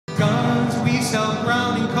sell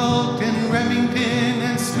Browning, Colt, and Remington,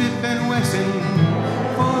 and Smith and Wesson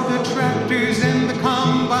for the tractors and the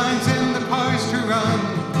combines and the cars to run.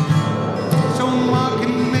 So Ma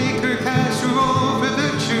can make her casserole for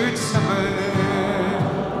the church supper.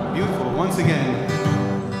 Beautiful, once again.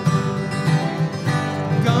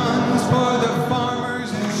 Guns for the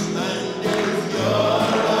farmers. This land is your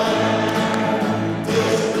land.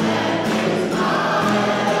 This land is my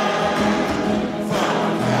land.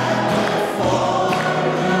 From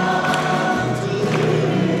California to the island.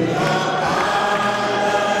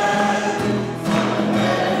 From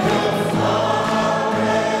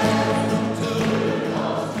American forest to the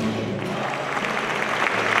Gulf Stream.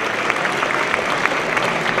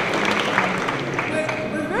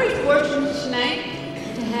 We're very fortunate tonight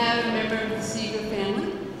to have a member of the Seeger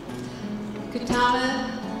family, Kitama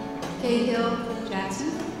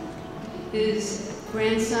Cahill-Jackson, is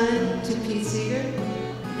grandson to Pete Seeger,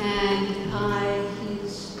 and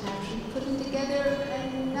he's actually putting together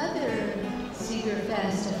another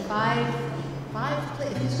SeegerFest, five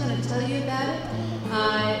places. He's going to tell you about it.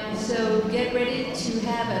 So get ready to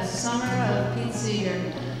have a summer of Pete Seeger.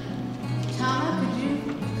 Kitama, could you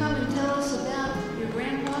come and tell us about your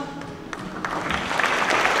grandpa?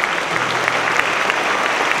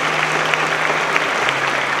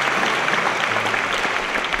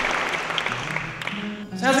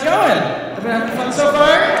 How's it going? Everyone having fun so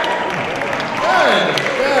far?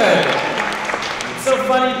 Good. It's so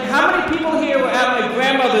funny. How many people here were at my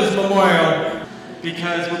grandmother's memorial?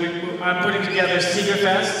 Because I'm putting together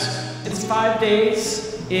SeegerFest. It's 5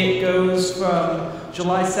 days. It goes from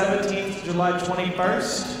July 17th to July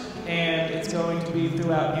 21st, and it's going to be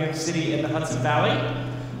throughout New York City and the Hudson Valley.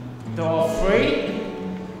 They're all free.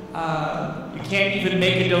 You can't even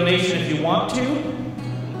make a donation if you want to.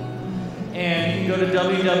 And you can go to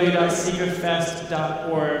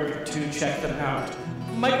www.SeegerFest.org to check them out.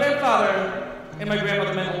 My grandfather and my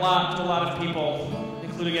grandmother meant a lot to a lot of people,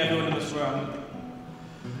 including everyone in this room.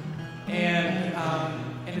 And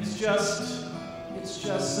it's just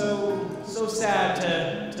so sad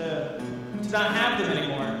to not have them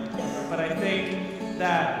anymore. But I think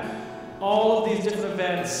that all of these different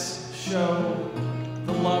events show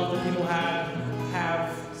the love that people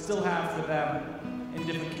still have for them in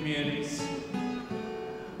different communities.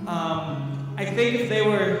 I think if they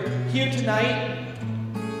were here tonight,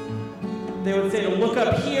 they would say to look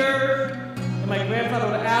up here, and my grandfather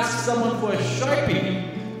would ask someone for a Sharpie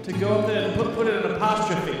to go up there and put it an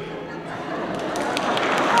apostrophe.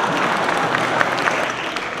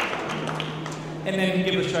 And then he'd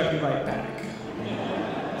give the Sharpie right back.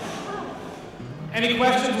 Any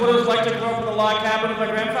questions? What it was like to grow up in the log cabin with my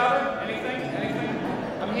grandfather? Anything?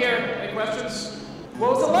 I'm here. Any questions?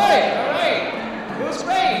 What was it like? All right. It was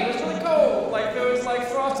great. It was really cold. Like there was like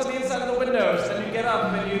frost on the inside of the windows. Then you get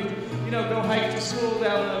up and you go hike to school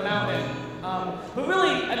down the mountain. But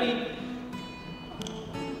really, I mean,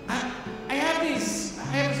 I have this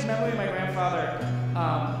memory of my grandfather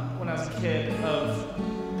when I was a kid of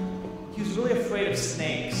he was really afraid of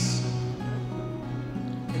snakes.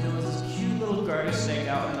 And there was this cute little garter snake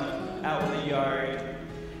out in the yard,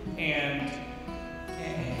 and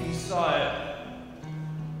he saw it.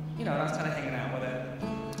 And I was kind of hanging out with it.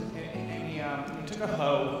 And he took a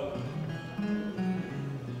hoe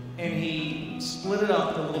and he split it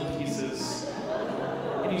up into little pieces.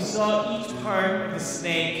 And you saw each part of the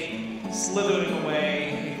snake slithering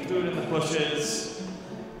away, and he threw it in the bushes.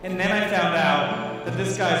 And then I found out that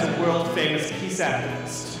this guy's a world-famous peace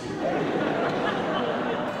activist.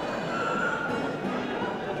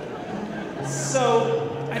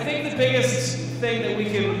 So I think the biggest thing that we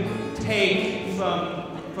can take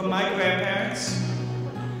from my grandparents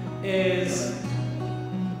is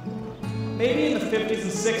maybe in the 50s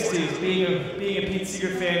and 60s, being a Pete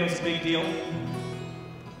Seeger fan was a big deal.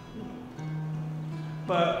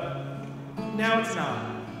 But now it's not.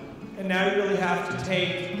 And now you really have to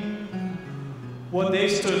take what they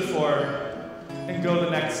stood for and go the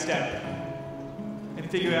next step. And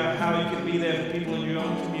figure out how you can be there for people in your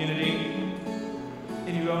own community,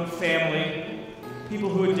 in your own family, people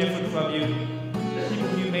who are different from you, people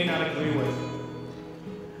who you may not agree with.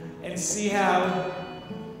 And see how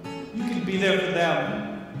you can be there for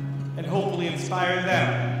them and hopefully inspire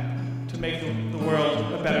them to make the world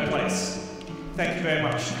a better place. Thank you very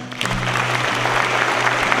much.